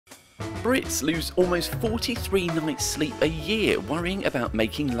Brits lose almost 43 nights sleep a year worrying about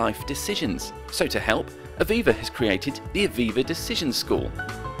making life decisions. So to help, Aviva has created the Aviva Decision School.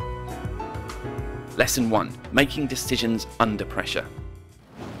 Lesson 1. Making decisions under pressure.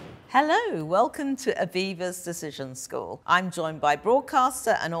 Hello, welcome to Aviva's Decision School. I'm joined by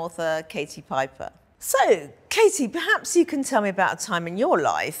broadcaster and author Katie Piper. So, Katie, perhaps you can tell me about a time in your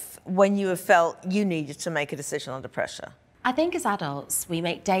life when you have felt you needed to make a decision under pressure. I think as adults, we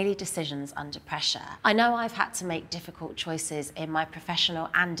make daily decisions under pressure. I know I've had to make difficult choices in my professional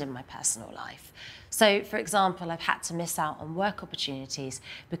and in my personal life. So, for example, I've had to miss out on work opportunities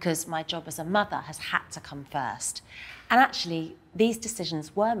because my job as a mother has had to come first. And actually, these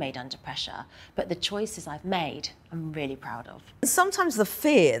decisions were made under pressure, but the choices I've made, I'm really proud of. Sometimes the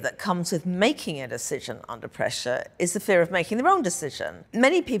fear that comes with making a decision under pressure is the fear of making the wrong decision.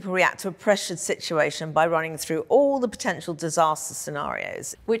 Many people react to a pressured situation by running through all the potential disaster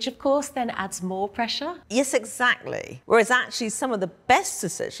scenarios. Which, of course, then adds more pressure. Yes, exactly. Whereas actually some of the best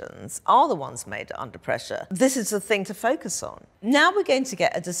decisions are the ones made under pressure. This is the thing to focus on. Now we're going to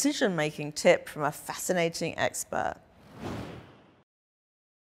get a decision-making tip from a fascinating expert.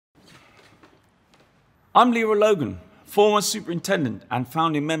 I'm Leroy Logan, former superintendent and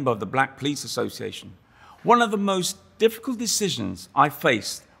founding member of the Black Police Association. One of the most difficult decisions I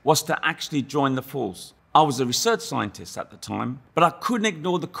faced was to actually join the force. I was a research scientist at the time, but I couldn't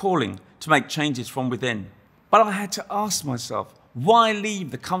ignore the calling to make changes from within. But I had to ask myself, why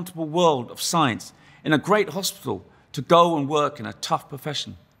leave the comfortable world of science in a great hospital to go and work in a tough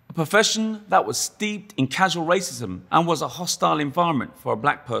profession? A profession that was steeped in casual racism and was a hostile environment for a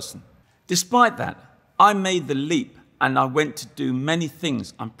black person. Despite that, I made the leap and I went to do many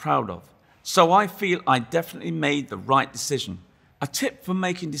things I'm proud of. So I feel I definitely made the right decision. A tip for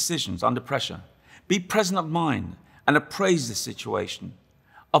making decisions under pressure: be present of mind and appraise the situation.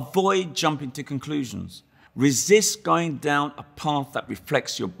 Avoid jumping to conclusions. Resist going down a path that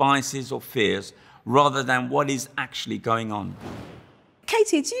reflects your biases or fears rather than what is actually going on.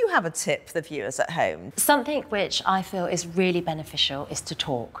 Katie, do you have a tip for the viewers at home? Something which I feel is really beneficial is to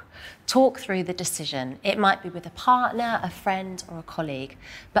talk. Talk through the decision. It might be with a partner, a friend, or a colleague,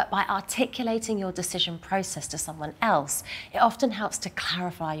 but by articulating your decision process to someone else, it often helps to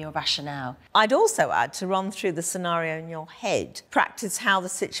clarify your rationale. I'd also add to run through the scenario in your head. Practice how the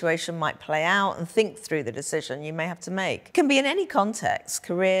situation might play out and think through the decision you may have to make. It can be in any context: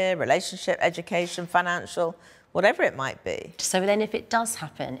 career, relationship, education, financial, whatever it might be. So then if it does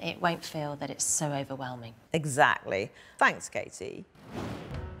happen, it won't feel that it's so overwhelming. Exactly. Thanks, Katie.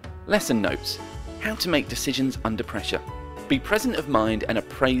 Lesson notes. How to make decisions under pressure. Be present of mind and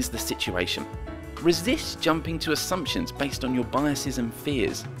appraise the situation. Resist jumping to assumptions based on your biases and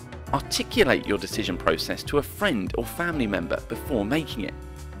fears. Articulate your decision process to a friend or family member before making it.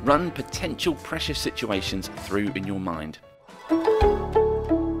 Run potential pressure situations through in your mind.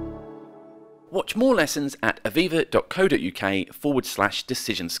 Watch more lessons at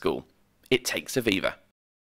aviva.co.uk/decision school. It takes Aviva.